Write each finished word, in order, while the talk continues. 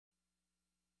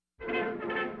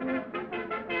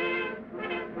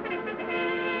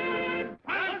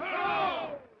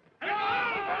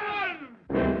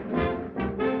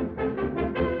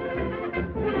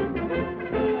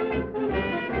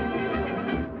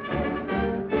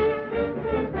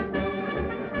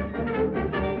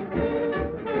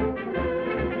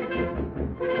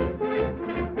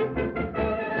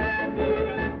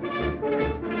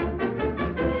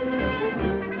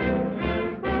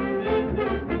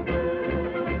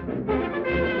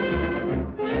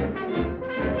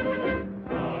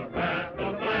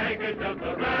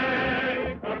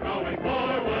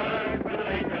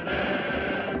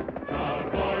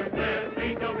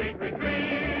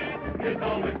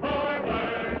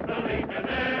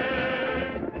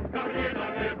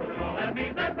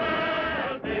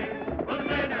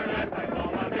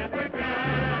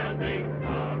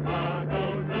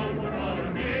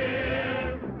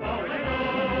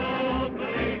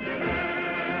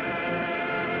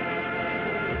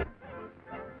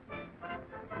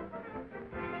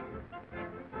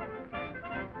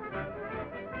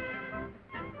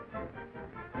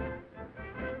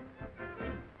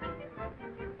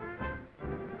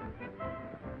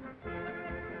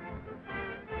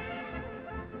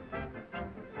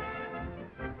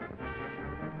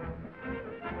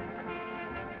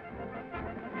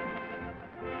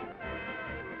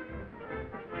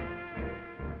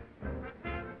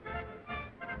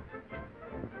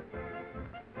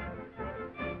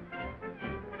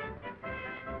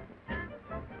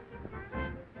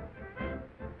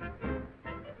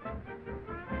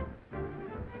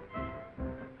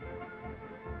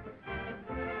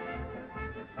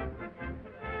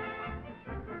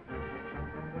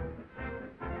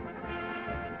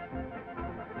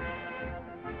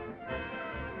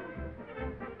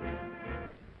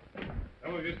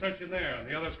You search in there, and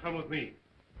the others come with me.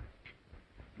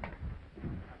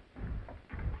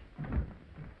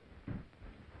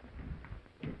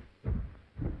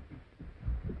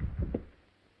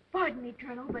 Pardon me,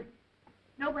 Colonel, but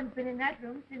no one's been in that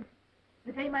room since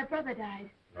the day my brother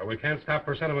died. Well, we can't stop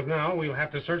for sentiment now. We'll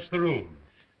have to search the room.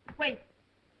 Wait.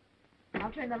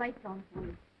 I'll turn the lights on for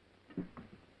you.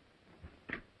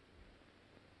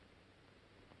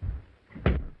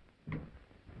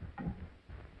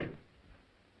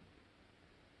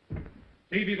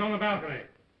 Stevie's on the balcony.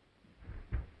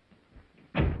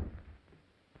 Now,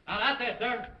 that's it,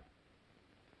 sir.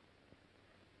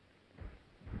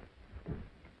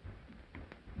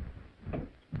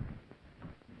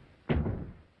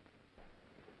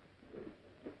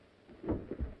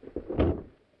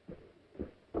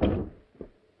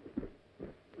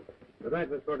 Good night,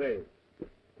 Miss Corday.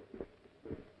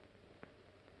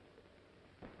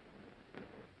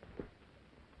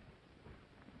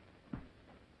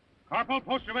 Corporal,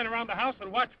 post your men around the house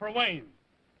and watch for Wayne.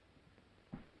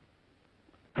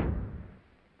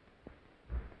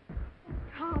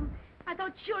 Tom, I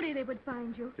thought surely they would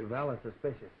find you. Duval is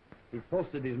suspicious. He's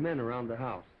posted his men around the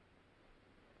house.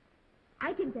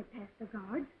 I can get past the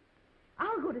guards.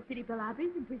 I'll go to City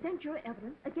Belabby's and present your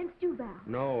evidence against Duval.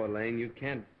 No, Elaine, you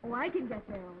can't. Oh, I can get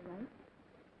there all right.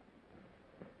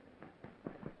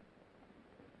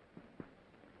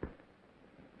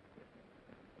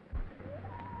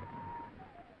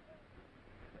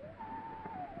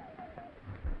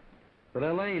 But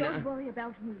Elaine... Don't worry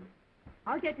about me.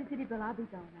 I'll get to City Belabby's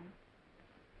all right.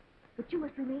 But you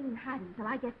must remain in hiding till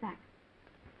I get back.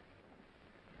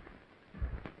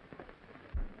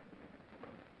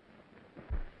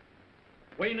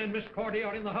 Wayne and Miss Corday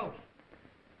are in the house.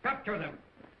 Capture them.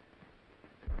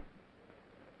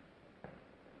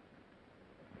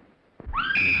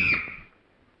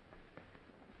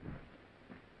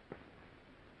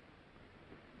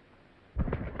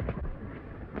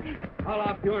 Call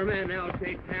off your men now,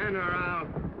 Shaitan, or I'll...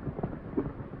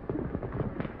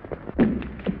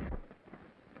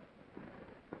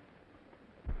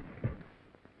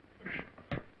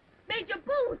 Major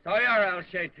Booth! So you're El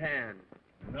Shaitan.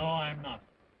 No, I'm not.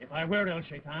 If I were El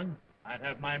Shaitan, I'd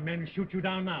have my men shoot you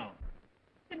down now.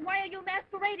 Then why are you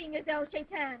masquerading as El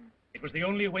Shaitan? It was the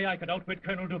only way I could outwit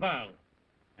Colonel Duval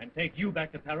and take you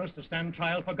back to Paris to stand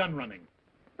trial for gun running.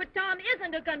 But Tom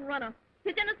isn't a gun runner.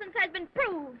 His innocence has been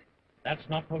proved. That's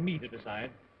not for me to decide.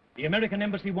 The American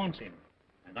embassy wants him,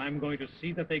 and I'm going to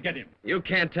see that they get him. You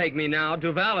can't take me now.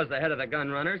 Duval is the head of the gun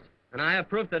runners, and I have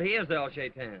proof that he is El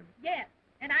Shaitan. Yes,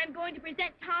 and I'm going to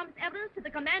present Tom's evidence to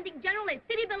the commanding general at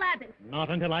City Belabby's.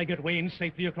 Not until I get Wayne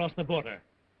safely across the border.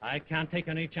 I can't take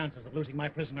any chances of losing my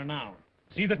prisoner now.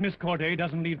 See that Miss Corday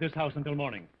doesn't leave this house until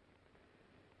morning.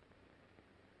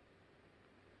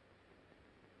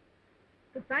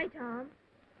 Goodbye, Tom.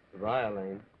 Goodbye,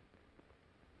 Elaine.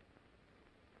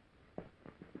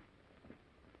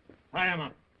 Tie him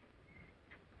up.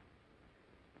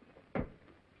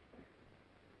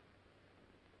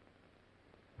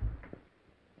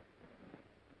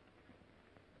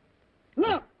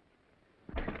 Look!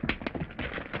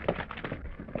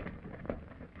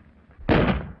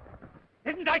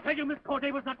 Didn't I tell you Miss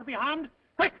Corday was not to be harmed?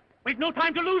 Quick! We've no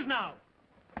time to lose now.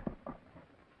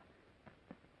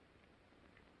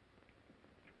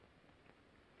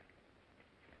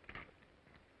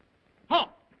 Halt!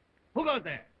 Who goes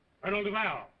there? Colonel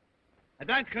Duval.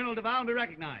 Advance Colonel Duval be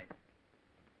recognized.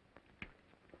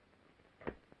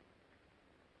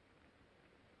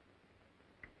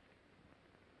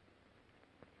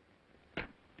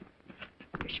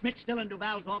 Schmidt still in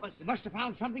Duval's office? He must have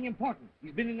found something important.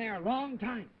 He's been in there a long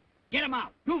time. Get him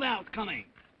out. Duval's coming.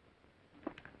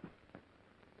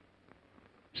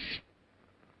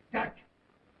 Judge,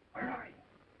 where are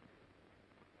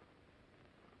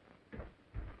you?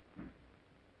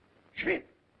 Schmidt!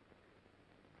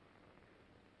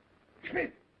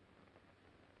 Schmidt!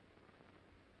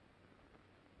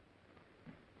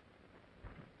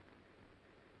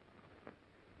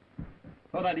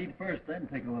 Thought I'd eat first, then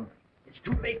take a look. It's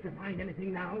too late to find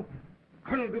anything now.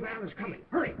 Colonel Duval is coming.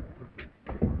 Hurry!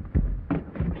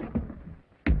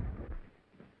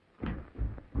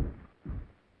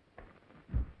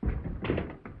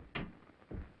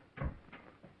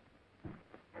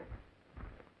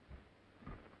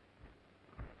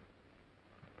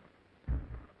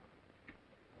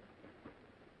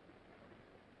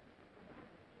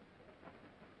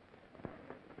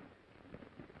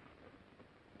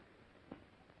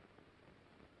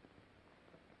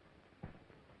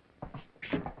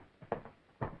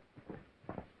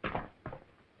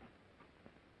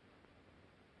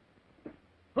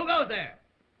 Who goes there?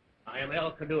 I am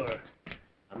El Cadur.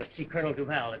 I must see Colonel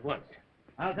Duval at once.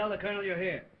 I'll tell the colonel you're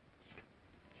here.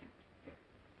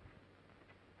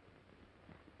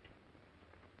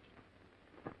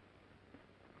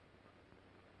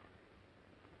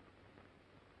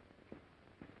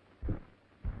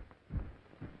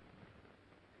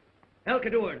 El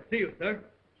Cadur, to see you, sir.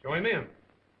 Show him in.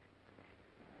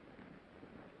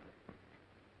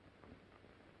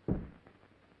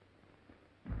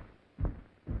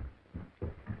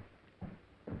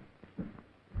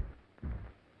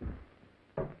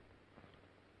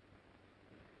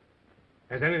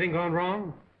 Has anything gone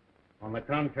wrong? On the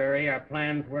contrary, our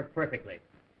plans work perfectly.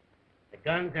 The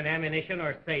guns and ammunition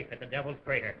are safe at the Devil's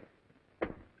Crater.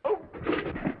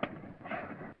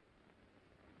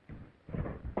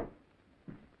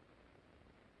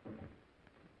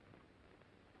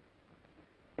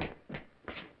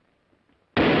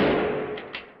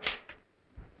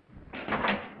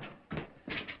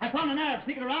 I found an Arab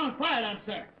sneaking around and fired on,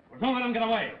 sir. Don't let him get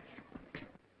away.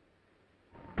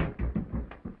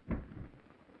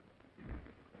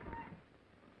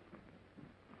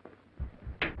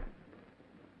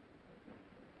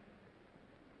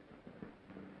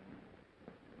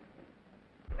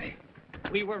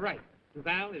 We were right.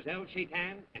 Duval is El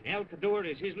Shaitan, and El Cadur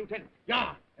is his lieutenant.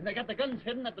 Yeah, and they got the guns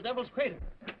hidden at the Devil's Crater.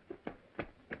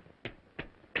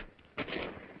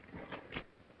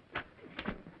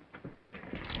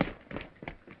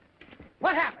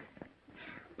 What happened?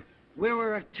 We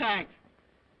were attacked.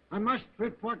 I must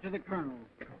report to the colonel.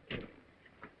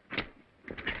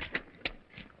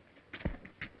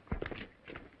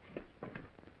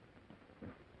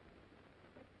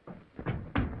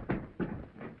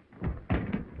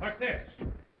 What's this?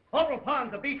 Corporal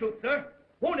Pond's a B troop, sir.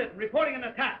 Wounded and reporting an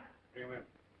attack. Bring him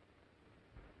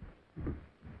in.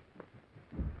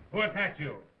 Who attacked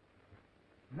you?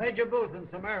 Major Booth and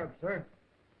some Arabs, sir.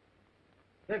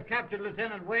 They've captured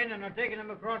Lieutenant Wayne and are taking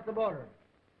him across the border.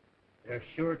 They're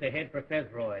sure to head for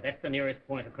Fezroy. That's the nearest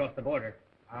point across the border.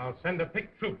 I'll send a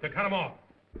picked troop to cut him off.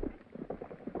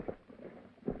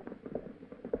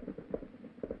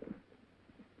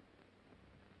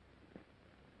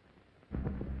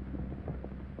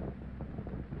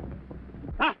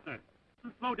 Faster!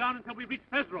 Slow down until we reach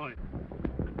Fezroy.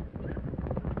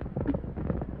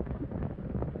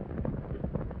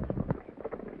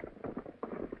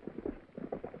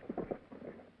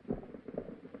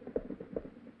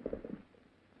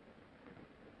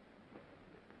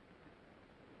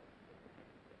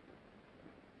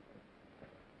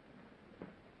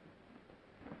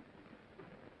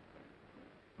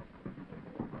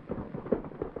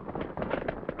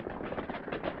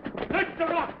 Search the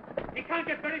rock! He can't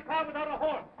get very far without a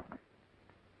horse.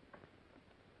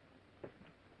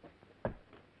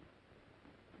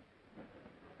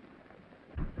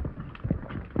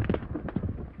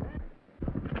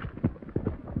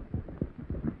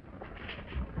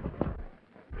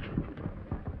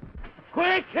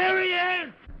 Quick, here he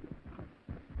is!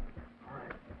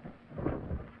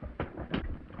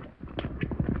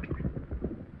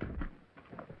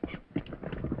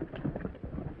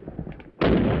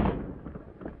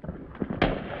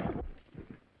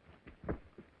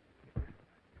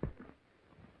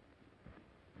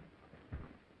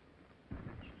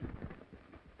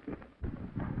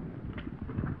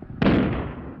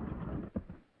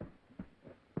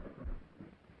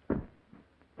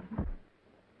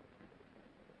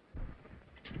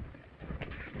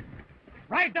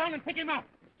 Ride down and pick him up.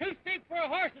 Too steep for our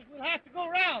horses. We'll have to go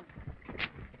round.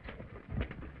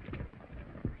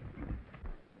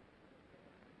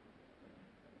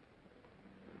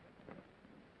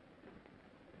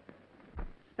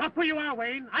 Stop where you are,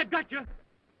 Wayne. I've got you.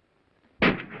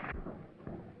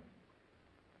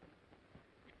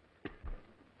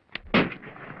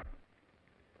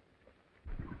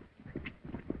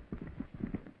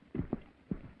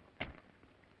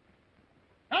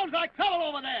 Sounds like trouble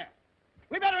over there.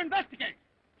 We better investigate.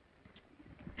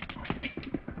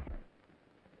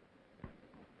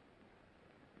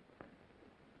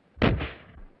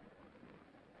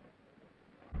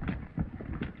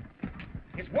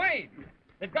 It's Wayne.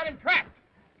 They've got him trapped.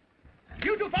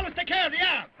 You two fellas take care of the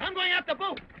arm. I'm going after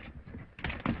Booth.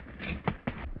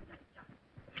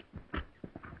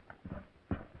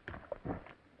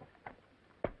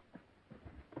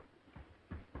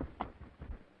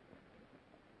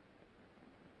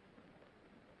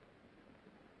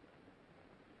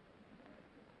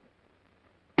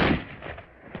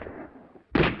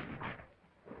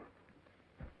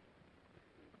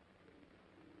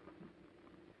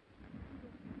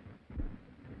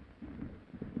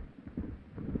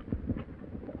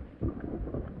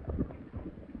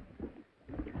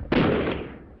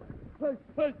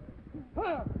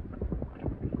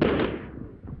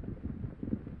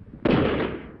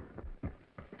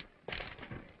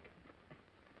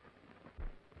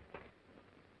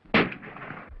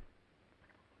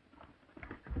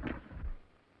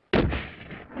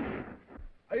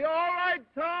 Are you all right,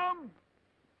 Tom?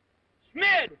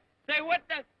 Smid! Say, what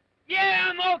the... Yeah,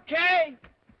 I'm okay.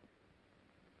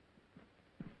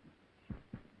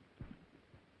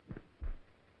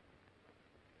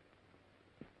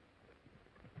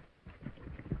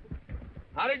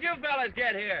 How did you fellas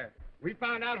get here? We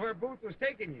found out where Booth was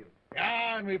taking you.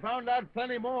 Yeah, and we found out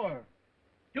plenty more.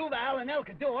 Duval and El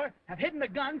Cador have hidden the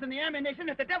guns and the ammunition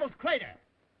at the Devil's Crater.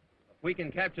 If we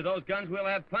can capture those guns, we'll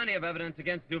have plenty of evidence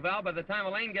against Duval by the time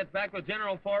Elaine gets back with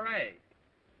General Foray.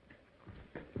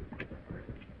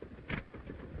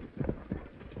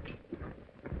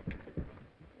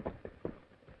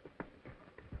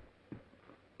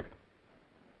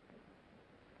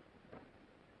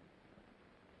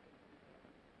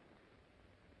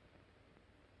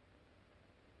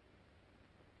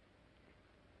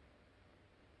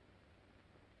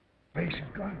 Place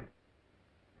is gone.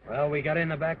 Well, we got in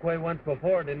the back way once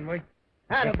before, didn't we?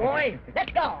 Atta boy,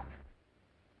 let's go.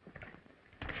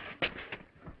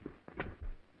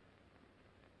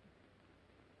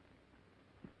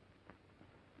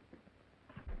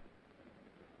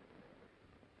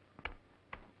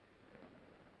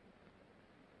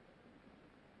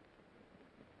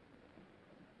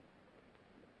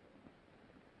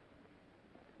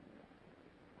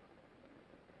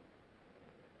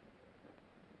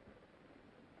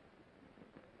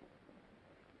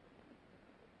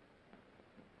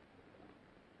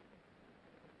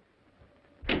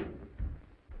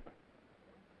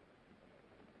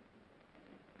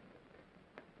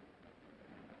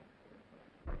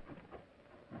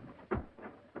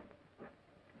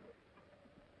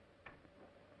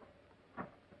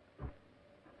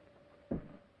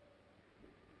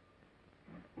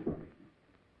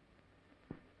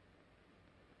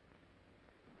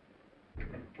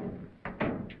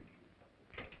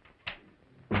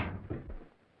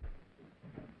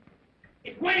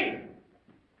 Wayne!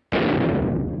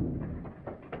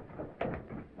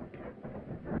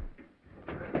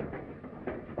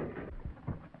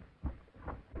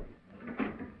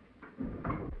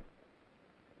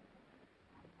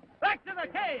 Back to the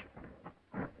cave.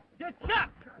 Get shut.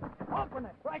 Open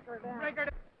it. Break her down. Break her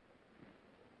down.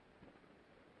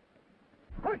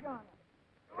 Push on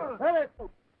it. Let it.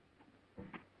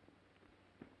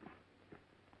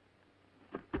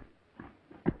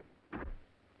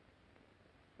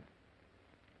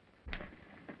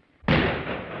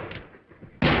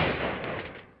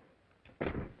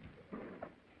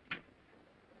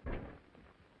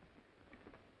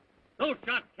 Those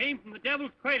shots came from the Devil's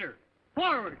Crater.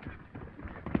 Forward!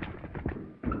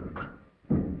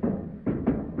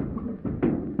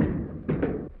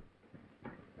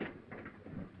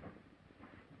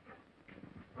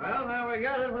 Well, now we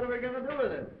got it. What are we going to do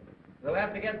with it? We'll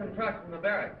have to get some trucks from the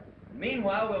barracks.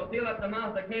 Meanwhile, we'll seal up the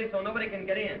mouth of the cave so nobody can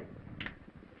get in.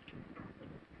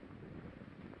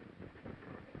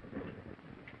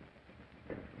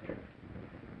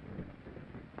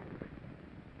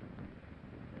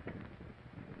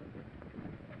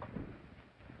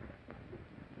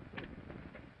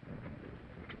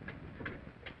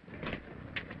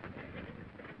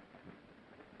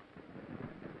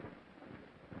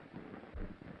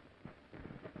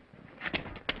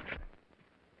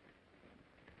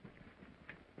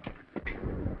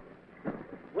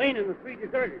 Wayne and the three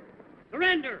deserters.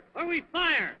 Surrender, or we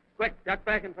fire! Quick, duck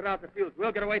back and put out the fuse.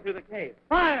 We'll get away through the cave.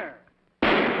 Fire!